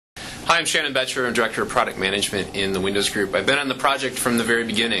Hi, I'm Shanen Boettcher. I'm Director of Product Management in the Windows Group. I've been on the project from the very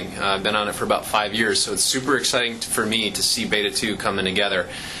beginning. I've been on it for about 5 years, so it's super exciting for me to see Beta 2 coming together.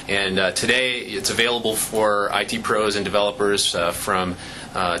 And today it's available for IT pros and developers from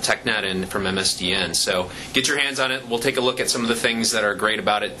TechNet and from MSDN. So get your hands on it. We'll take a look at some of the things that are great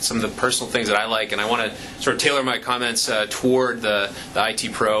about it, some of the personal things that I like, and I want to sort of tailor my comments toward the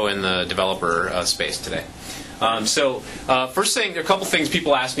IT pro and the developer space today. First thing, there are a couple things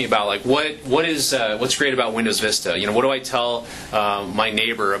people ask me about, like what's great about Windows Vista? You know, what do I tell my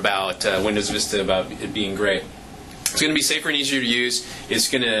neighbor about Windows Vista, about it being great? It's going to be safer and easier to use.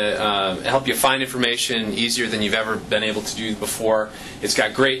 It's going to help you find information easier than you've ever been able to do before. It's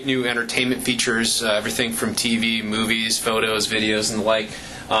got great new entertainment features, everything from TV, movies, photos, videos, and the like.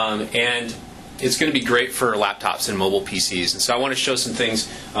 And it's going to be great for laptops and mobile PCs, and so I want to show some things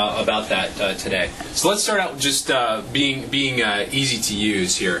about that today. So let's start out with just being easy to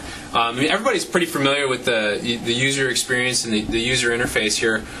use here. I mean, everybody's pretty familiar with the user experience and the user interface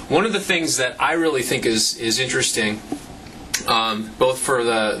here. One of the things that I really think is interesting, both for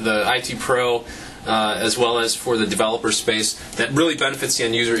the IT pro as well as for the developer space, that really benefits the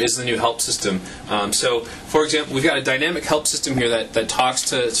end user, is the new help system. So, for example, we've got a dynamic help system here that talks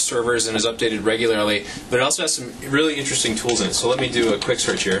to servers and is updated regularly, but it also has some really interesting tools in it. So let me do a quick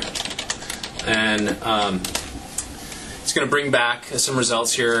search here. And it's going to bring back some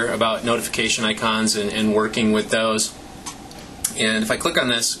results here about notification icons and working with those. And if I click on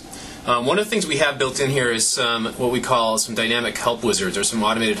this, one of the things we have built in here is what we call some dynamic help wizards, or some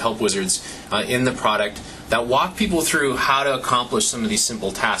automated help wizards in the product that walk people through how to accomplish some of these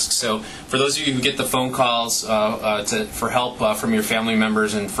simple tasks. So for those of you who get the phone calls for help from your family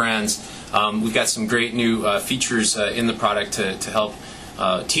members and friends, we've got some great new features in the product to help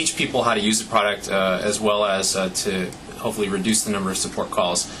teach people how to use the product, as well as to hopefully reduce the number of support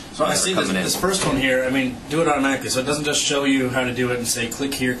calls. So I see this first one here, I mean, do it automatically. So it doesn't just show you how to do it and say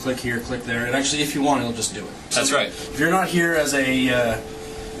click here, click there. And actually, if you want, it'll just do it. So that's right. If you're not here as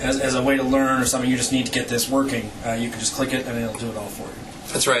a way to learn or something, you just need to get this working, you can just click it and it'll do it all for you.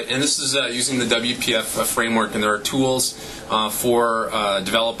 That's right, and this is using the WPF framework, and there are tools for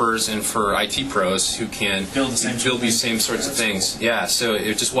developers and for IT pros who can build these same sorts of things. Yeah, so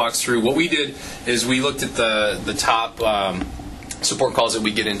it just walks through. What we did is we looked at the top support calls that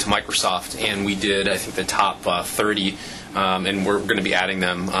we get into Microsoft, and we did, I think, the top 30, and we're going to be adding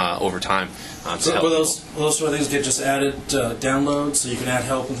them over time. So will those sort of things get just added downloads, so you can add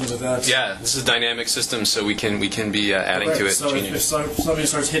help and things like that? Yeah, this is a dynamic system, so we can be adding to it. So if somebody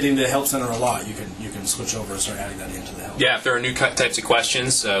starts hitting the help center a lot, you can switch over and start adding that into the help. Yeah, if there are new types of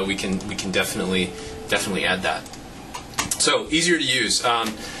questions, we can definitely add that. So easier to use.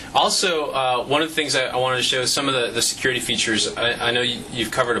 Also, one of the things I wanted to show is some of the security features. I know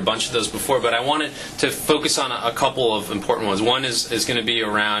you've covered a bunch of those before, but I wanted to focus on a couple of important ones. One is going to be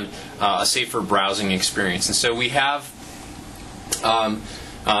around a safer browsing experience. And so we have,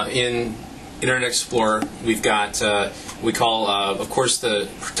 in Internet Explorer, we've got we call, of course, the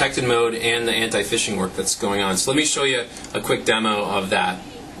protected mode and the anti-phishing work that's going on. So let me show you a quick demo of that.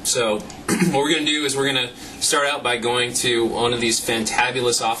 So what we're going to do is we're going to start out by going to one of these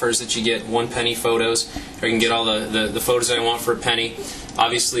fantabulous offers that you get, 1 penny photos. I can get all the photos that I want for a penny.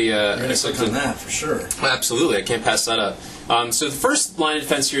 Obviously, you're going to click on that for sure. Absolutely, I can't pass that up. So the first line of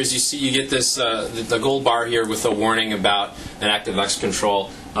defense here is you get this the gold bar here with a warning about an ActiveX control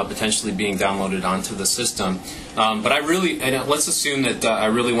potentially being downloaded onto the system. But let's assume that I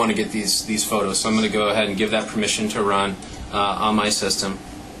really want to get these photos. So I'm going to go ahead and give that permission to run on my system.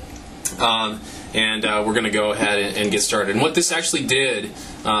 And we're going to go ahead and get started. And what this actually did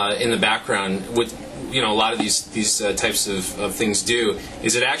in the background, with a lot of these types of things do,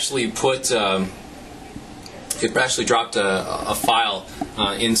 is it actually dropped a file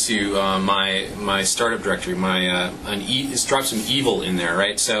into my startup directory. It's dropped some evil in there,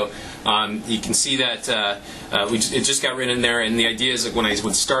 right? So you can see that it just got written in there, and the idea is that when I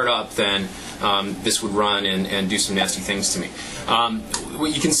would start up, then this would run and do some nasty things to me.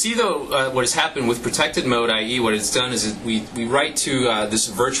 What you can see, though, what has happened with protected mode, i.e. what it's done is we write to this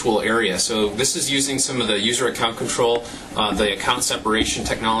virtual area. So this is using some of the user account control, the account separation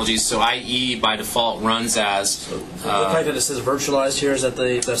technologies. So IE by default runs as... So the fact that it says virtualized here, is that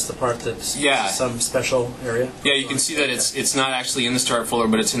that's the part that's some special area? Yeah, you can see that it's not actually in the start folder,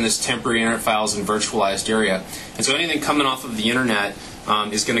 but it's in this temporary internet files and virtualized area. And so anything coming off of the internet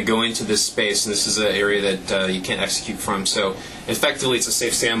is going to go into this space, and this is an area that you can't execute from. So effectively, it's a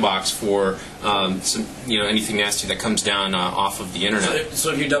safe sandbox for anything nasty that comes down off of the internet.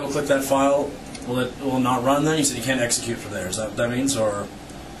 So if you double-click that file, will it not run then? You said you can't execute from there. Is that what that means, or?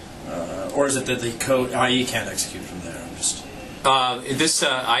 or is it that the code IE can't execute from there? I'm just this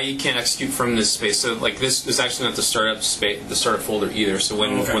IE can't execute from this space. So like this is actually not the startup space, the startup folder either. So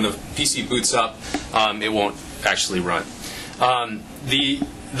when the PC boots up, it won't actually run.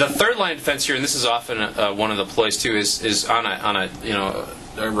 The third line of defense here, and this is often one of the ploys too, is on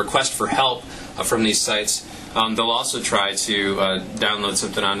a request for help from these sites. They'll also try to download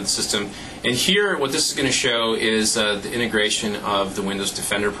something onto the system. And here, what this is going to show is the integration of the Windows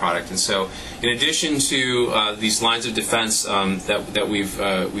Defender product. And so, in addition to these lines of defense that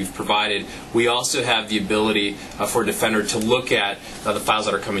we've provided, we also have the ability for Defender to look at the files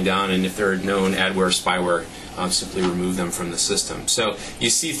that are coming down, and if there are known adware, spyware, simply remove them from the system. So you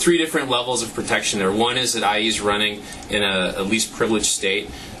see three different levels of protection there. One is that IE is running in a least privileged state.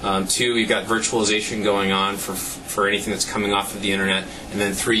 Two, you've got virtualization going on for anything that's coming off of the internet. And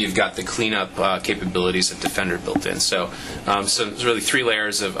then three, you've got the cleanup capabilities of Defender built in. So there's really three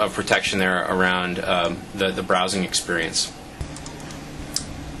layers of protection there around the browsing experience.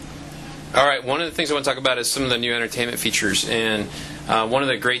 All right, one of the things I want to talk about is some of the new entertainment features. And one of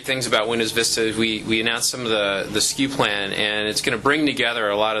the great things about Windows Vista is we announced some of the SKU plan, and it's going to bring together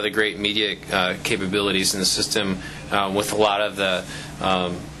a lot of the great media capabilities in the system with a lot of the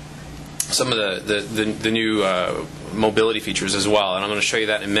some of the new mobility features as well, and I'm going to show you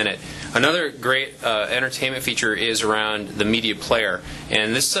that in a minute. Another great entertainment feature is around the media player,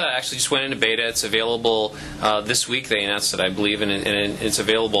 and this actually just went into beta. It's available this week. They announced it, I believe, and it's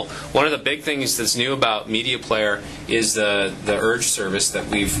available. One of the big things that's new about media player is the Urge service that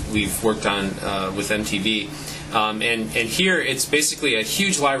we've worked on with MTV. And here it's basically a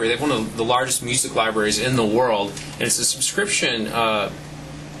huge library. They have one of the largest music libraries in the world, and it's a subscription.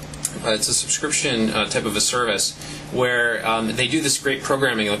 It's a subscription type of a service where they do this great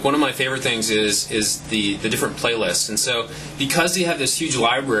programming. Like one of my favorite things is the different playlists. And so because they have this huge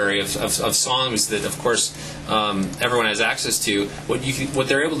library of songs that, of course, everyone has access to, what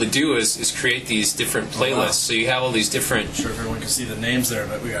they're able to do is create these different playlists. Oh, wow. So you have all these different... I'm sure if everyone can see the names there,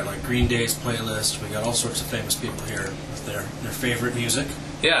 but we got like Green Day's playlist. We got all sorts of famous people here with their favorite music.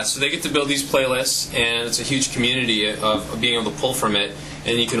 Yeah, so they get to build these playlists, and it's a huge community of being able to pull from it.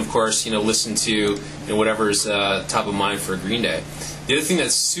 And you can, of course, listen to whatever's top of mind for Green Day. The other thing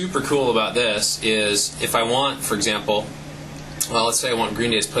that's super cool about this is if I want, for example, well, let's say I want Green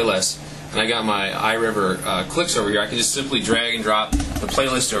Day's playlist, and I got my iRiver clicks over here. I can just simply drag and drop the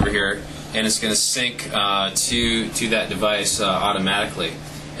playlist over here, and it's going to sync to that device automatically.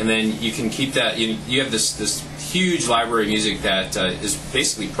 And then you can keep that. You have this huge library of music that is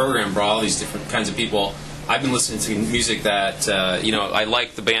basically programmed for all these different kinds of people. I've been listening to music that I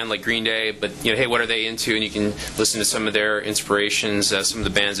like the band like Green Day, but hey, what are they into? And you can listen to some of their inspirations, some of the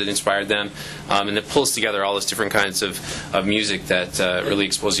bands that inspired them, and it pulls together all those different kinds of music that really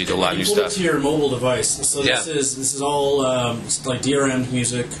exposes you to a lot of new stuff. You pull it to your mobile device, so this is all like DRM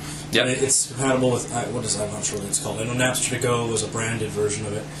music. Yep. It's compatible with I'm not sure what it's called. I know Napster To Go was a branded version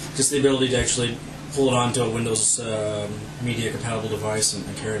of it. Just the ability to actually pull it onto a Windows media compatible device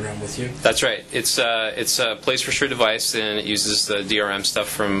and carry it around with you. That's right. It's a place for sure device, and it uses the DRM stuff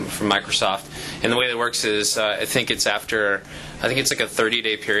from Microsoft. And the way that it works is I think it's like a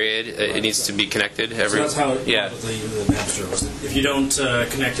 30-day period. It needs to be connected every. So that's how the Napster was. If you don't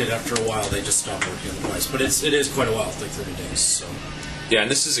connect it after a while, they just stop working on the device. But it is quite a while, like 30 days. So. Yeah, and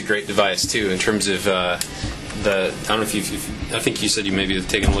this is a great device too in terms of I don't know if I think you said you maybe have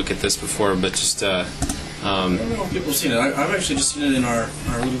taken a look at this before, but just I don't know if people have seen it. I've actually just seen it in our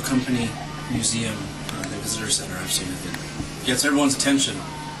little company museum, the visitor center. I've seen it. It gets everyone's attention.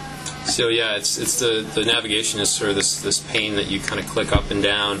 So yeah, it's the navigation is sort of this pane that you kind of click up and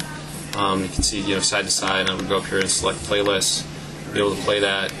down. You can see side to side. I would go up here and select playlists. Be able to play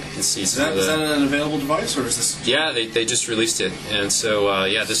that and see is that an available device, or is this? Yeah, they just released it, and so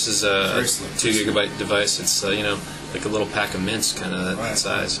this is a 2 gigabyte device. It's like a little pack of mints, kind of that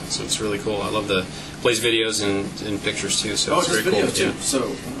size. So it's really cool. I love the plays videos and pictures too. So it's very cool. Videos too. So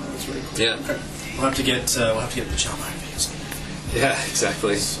that's very cool. Yeah. Okay. We'll have to get the Shanen videos. Yeah,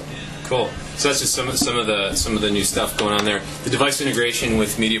 exactly. Cool. So that's just some of the new stuff going on there. The device integration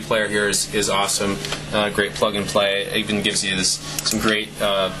with Media Player here is awesome. Great plug and play. It even gives you some great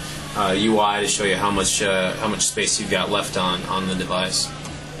UI to show you how much space you've got left on the device.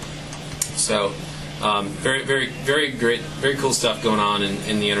 So very great, very cool stuff going on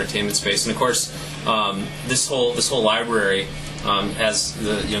in the entertainment space. And of course, this whole library has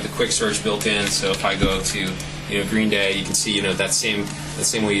the quick search built in. So if I go to Green Day, you can see that same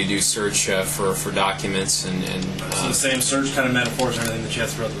way you do search for documents and so the same search kind of metaphors and everything that you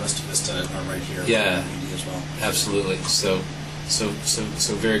have throughout the rest of Vista are right here. Yeah, as well. Absolutely. So So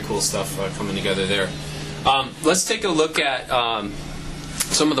very cool stuff coming together there. Let's take a look at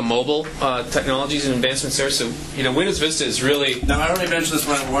some of the mobile technologies and advancements there. So, Windows Vista is really... Now, I already mentioned this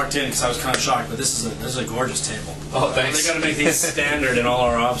when I walked in because I was kind of shocked, but this is a gorgeous table. Oh, thanks. They got to make these standard in all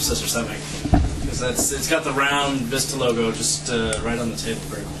our offices or something, because it's got the round Vista logo just right on the table.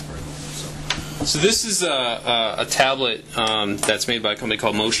 Very cool. So this is a tablet that's made by a company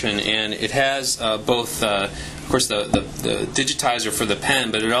called Motion, and it has both, of course, the digitizer for the pen,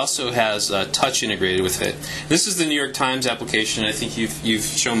 but it also has touch integrated with it. This is the New York Times application I think you've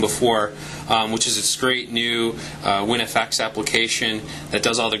shown before, which is this great new WinFX application that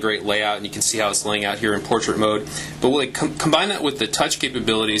does all the great layout, and you can see how it's laying out here in portrait mode. But we'll combine that with the touch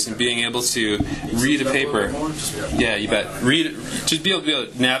capabilities and being able to read a paper. Yeah, you bet. Just be able to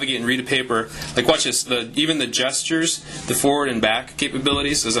navigate and read a paper. Like, watch this. Even the gestures, the forward and back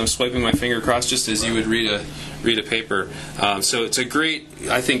capabilities, as I'm swiping my finger across, just as you would read a paper. So it's a great.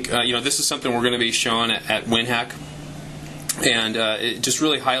 I think this is something we're going to be showing at WinHack. And it just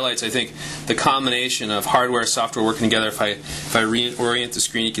really highlights, I think, the combination of hardware and software working together. If I reorient the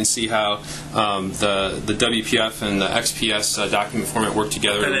screen, you can see how the WPF and the XPS document format work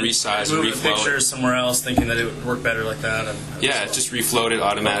together to resize and reflow. Move the pictures somewhere else, thinking that it would work better like that. Yeah, it just reflowed it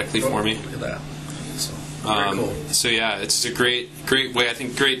automatically for me. Look at that. Very cool. So yeah, it's a great way. I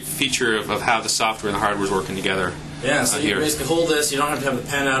think great feature of how the software and the hardware is working together. Yeah, so you can basically hold this. You don't have to have the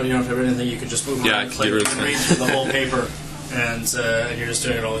pen out. You don't have to have anything. You can just move around and read through the whole paper. And you're just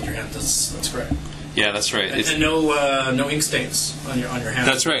doing it all with your hand. That's great. Yeah, that's right. And no ink stains on your hand.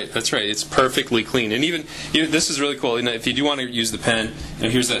 That's right. It's perfectly clean. And even this is really cool. If you do want to use the pen,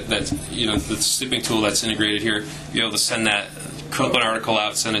 here's that the snipping tool that's integrated here. You'll be able to send that clip an article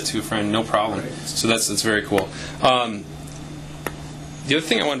out, send it to a friend, no problem. So that's very cool. The other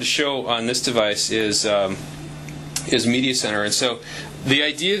thing I wanted to show on this device is Media Center, and so the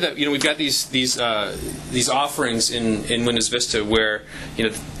idea that we've got these offerings in Windows Vista where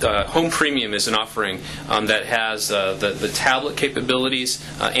Home Premium is an offering that has the tablet capabilities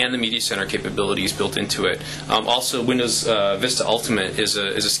and the Media Center capabilities built into it. Also, Windows Vista Ultimate is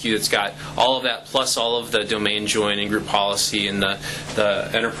a SKU that's got all of that plus all of the domain join and group policy and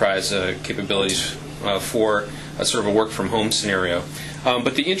the enterprise capabilities for a sort of a work from home scenario.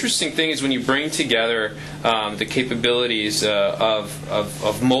 But the interesting thing is when you bring together the capabilities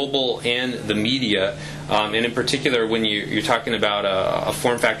of mobile and the media, and in particular when you're talking about a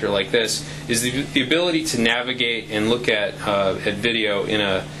form factor like this, is the ability to navigate and look at video in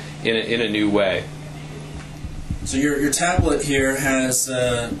a new way. So your tablet here has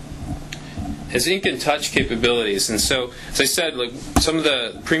ink and touch capabilities, and so as I said, like some of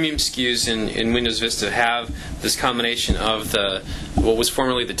the premium SKUs in Windows Vista have this combination of what was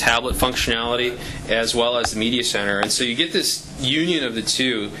formerly the tablet functionality as well as the Media Center, and so you get this union of the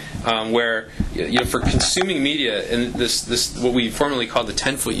two, where for consuming media, and this what we formerly called the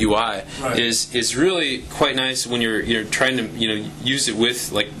 10-foot UI is really quite nice when you're trying to use it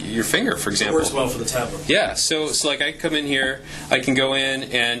with like your finger, for example. It works well for the tablet. Yeah, so like I come in here, I can go in,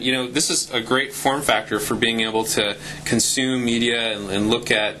 and this is a great form factor for being able to consume media and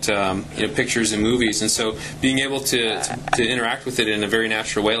look at pictures and movies, and so being able to interact with it in a very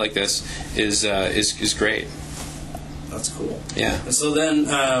natural way like this is great. That's cool. Yeah. And so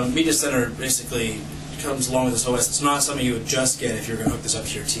then Media Center basically comes along with this OS. It's not something you would just get if you're going to hook this up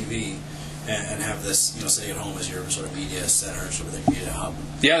to your TV and have this, sitting at home as your sort of media center, sort of thing, media hub.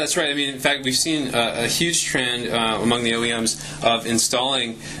 Yeah, that's right. I mean, in fact, we've seen a huge trend among the OEMs of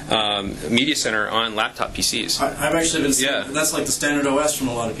installing Media Center on laptop PCs. I've actually been seeing that's like the standard OS from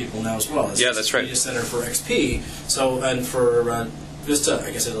a lot of people now as well. Yeah, that's right. Media Center for XP, and for Vista,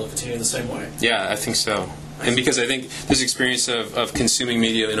 I guess it'll continue the same way. Yeah, I think so. And because I think this experience of consuming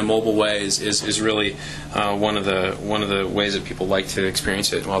media in a mobile way is really one of the ways that people like to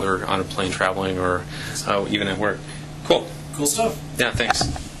experience it while they're on a plane traveling or even at work. Cool. Cool stuff. Yeah, thanks.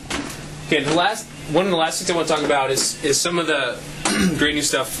 Okay, one of the last things I want to talk about is some of the great new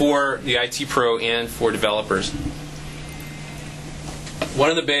stuff for the IT pro and for developers. One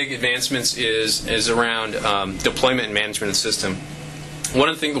of the big advancements is around deployment and management of the system. One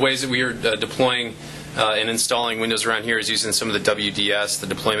of the ways that we are deploying and installing Windows around here is using some of the WDS, the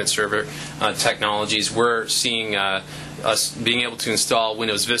deployment server technologies. We're seeing us being able to install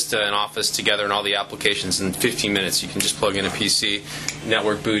Windows Vista and Office together and all the applications in 15 minutes. You can just plug in a PC,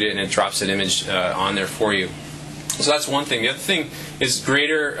 network boot it, and it drops an image on there for you. So that's one thing. The other thing is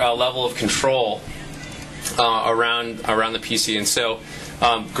greater level of control around the PC. And so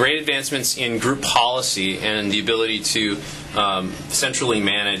great advancements in group policy and the ability to centrally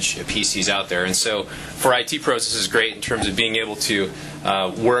manage PCs out there. And so for IT pros, this is great in terms of being able to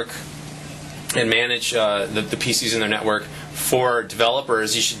work and manage the PCs in their network. For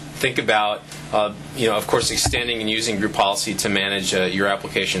developers, you should think about, of course, extending and using group policy to manage your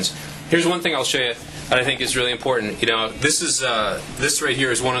applications. Here's one thing I'll show you that I think is really important. This right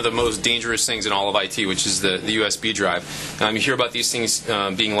here is one of the most dangerous things in all of IT, which is the USB drive. You hear about these things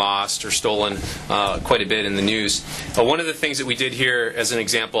being lost or stolen quite a bit in the news. One of the things that we did here, as an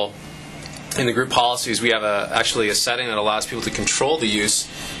example, in the group policies, we have actually a setting that allows people to control the use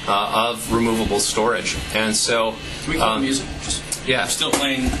of removable storage. And so, can we call music? Yeah, still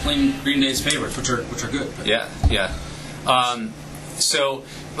playing Green Day's favorites, which are good. But. Yeah. So,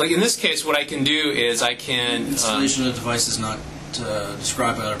 like in this case, what I can do is I can installation of the device is not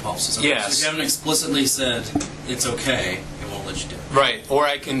described by other policies. Okay, yes. So if you haven't explicitly said it's okay, it won't let you do it. Right. Or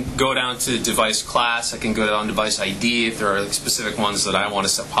I can go down to device class. I can go down to device ID if there are specific ones that I want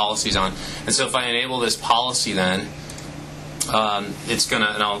to set policies on. And so if I enable this policy, then it's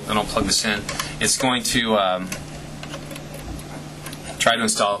gonna, and I'll plug this in. It's going to try to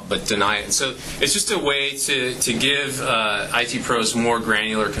install but deny it. And so it's just a way to give IT pros more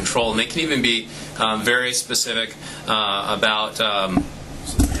granular control, and they can even be very specific about. So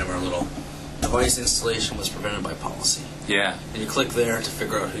we have our little device installation was prevented by policy. Yeah. And you click there to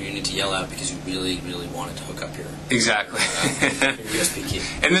figure out who you need to yell at because you really, really wanted to hook up your exactly your USB key.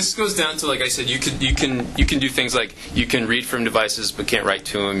 And this goes down to, like I said, you can do things like you can read from devices but can't write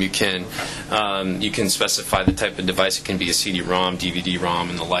to them. You can specify the type of device. It can be a CD-ROM, DVD-ROM,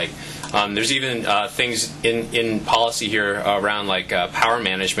 and the like. There's even things in policy here around like power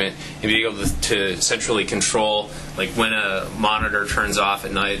management and being able to centrally control like when a monitor turns off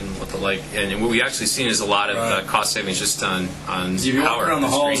at night and what the like. And what we actually seen is a lot of cost savings just on power. If you walk around the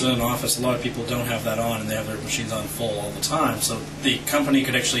halls in an office, a lot of people don't have that on and they have their machines on full all the time. So the company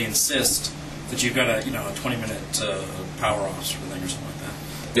could actually insist that you've got a 20-minute power off sort of thing or something like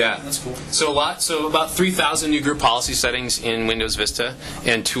that. Yeah, that's cool. So about 3,000 new group policy settings in Windows Vista,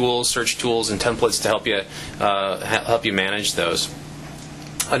 and tools, search tools, and templates to help you manage those.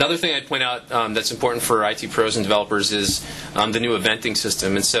 Another thing I'd point out that's important for IT pros and developers is the new eventing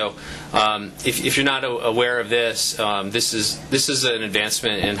system. And so, if you're not aware of this, this is an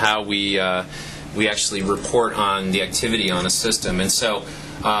advancement in how we actually report on the activity on a system. And so,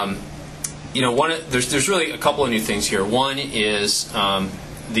 there's really a couple of new things here. One is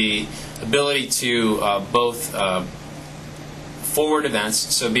the ability to both forward events,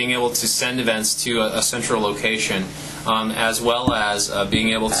 so being able to send events to a central location, as well as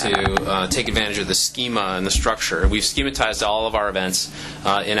being able to take advantage of the schema and the structure. We've schematized all of our events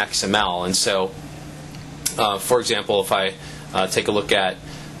in XML, and so, for example, if I take a look at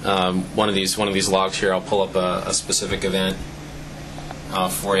one of these logs here, I'll pull up a specific event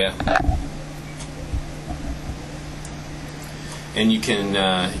for you. And you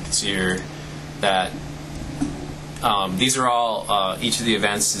can see here that these are all, each of the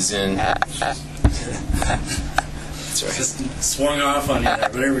events is in. Sorry. Just swung off on you there,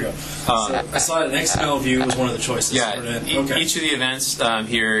 but here we go. So I saw an XML view was one of the choices. Yeah, each of the events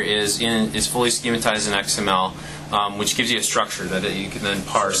here is fully schematized in XML, which gives you a structure that you can then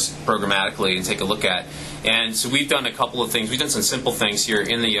parse programmatically and take a look at. And so we've done a couple of things. We've done some simple things here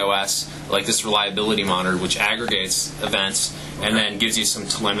in the OS, like this reliability monitor, which aggregates events and then gives you some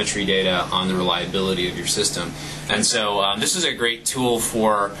telemetry data on the reliability of your system. And so this is a great tool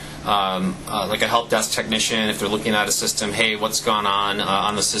for like a help desk technician if they're looking at a system. Hey, what's gone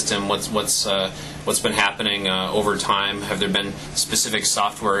on the system? What's been happening over time? Have there been specific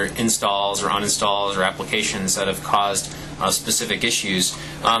software installs or uninstalls or applications that have caused specific issues?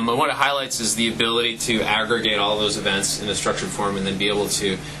 And what it highlights is the ability to aggregate all those events in a structured form and then be able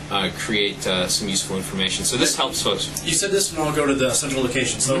to create some useful information. So this helps folks. You said this will all go to the central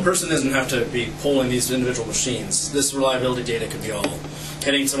location, so a person doesn't have to be pulling these individual machines. This reliability data could be all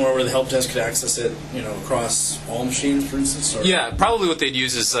heading somewhere where the help desk could access it, across all machines, for instance. Or? Yeah, probably what they'd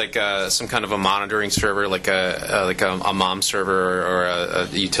use is like some kind of a monitoring server, like a MOM server or a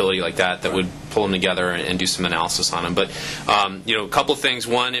utility like that would pull them together and do some analysis on them. But a couple of things.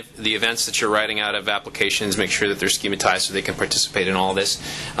 One, if the events that you're writing out of applications, make sure that they're schematized so they can participate in all this.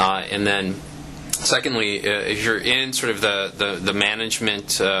 And then, secondly, if you're in sort of the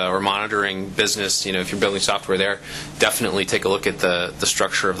management or monitoring business, if you're building software there, definitely take a look at the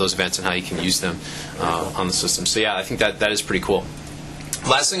structure of those events and how you can use them on the system. So yeah, I think that is pretty cool.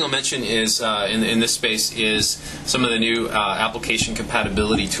 Last thing I'll mention is in this space is some of the new application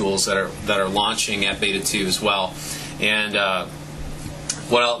compatibility tools that are launching at Beta 2 as well. And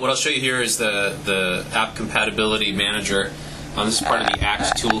What I'll show you here is the App Compatibility Manager. This is part of the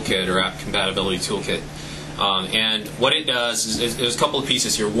ACT Toolkit, or App Compatibility Toolkit. And what it does is there's a couple of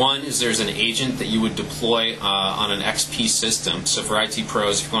pieces here. One is there's an agent that you would deploy on an XP system. So for IT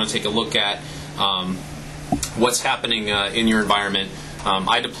pros, if you want to take a look at what's happening in your environment,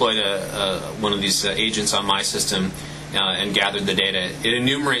 I deployed one of these agents on my system and gathered the data. It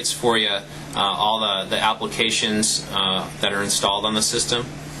enumerates for you all the applications that are installed on the system,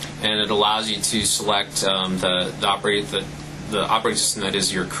 and it allows you to select the operating system that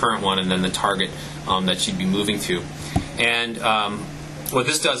is your current one, and then the target that you'd be moving to. And what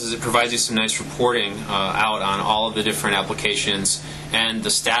this does is it provides you some nice reporting out on all of the different applications and the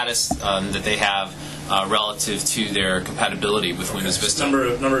status that they have relative to their compatibility with Windows Vista.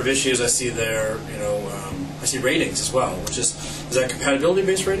 Number of issues I see there. I see ratings as well. Is that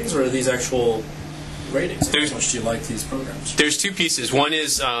compatibility-based ratings, or are these actual ratings? How much do you like these programs? There's two pieces. One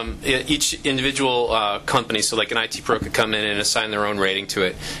is each individual company, so like an IT pro could come in and assign their own rating to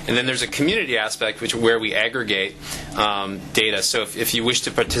it. And then there's a community aspect where we aggregate data. So if you wish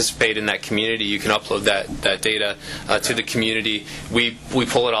to participate in that community, you can upload that data to the community. We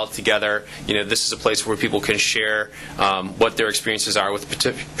pull it all together. This is a place where people can share what their experiences are with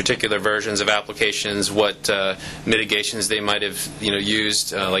particular versions of applications, what mitigations they might have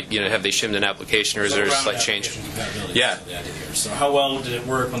used, like have they shimmed an application, or is there a slight change? Yeah. So how well did it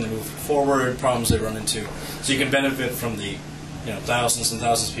work when they moved forward? Problems they run into, so you can benefit from the thousands and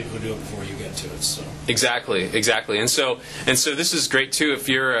thousands of people who do it before you get to it. So exactly, and so this is great too. If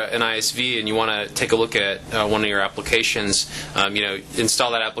you're an ISV and you want to take a look at one of your applications,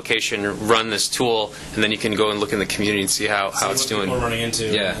 install that application, run this tool, and then you can go and look in the community and see how it's doing. People are running into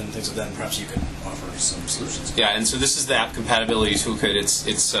and things like that. And perhaps you can offer some solutions. Yeah, and so this is the App Compatibility Toolkit.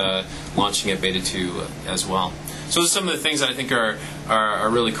 It's launching at Beta 2 as well. So those are some of the things that I think are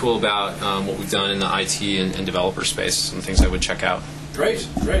really cool about what we've done in the IT and developer space. Some things I would check out. Great.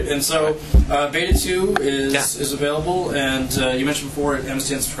 And so Beta 2 is available, and you mentioned before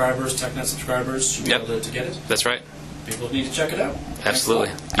MSDN subscribers, TechNet subscribers should be able to get it. That's right. People need to check it out.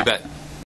 Absolutely. You bet.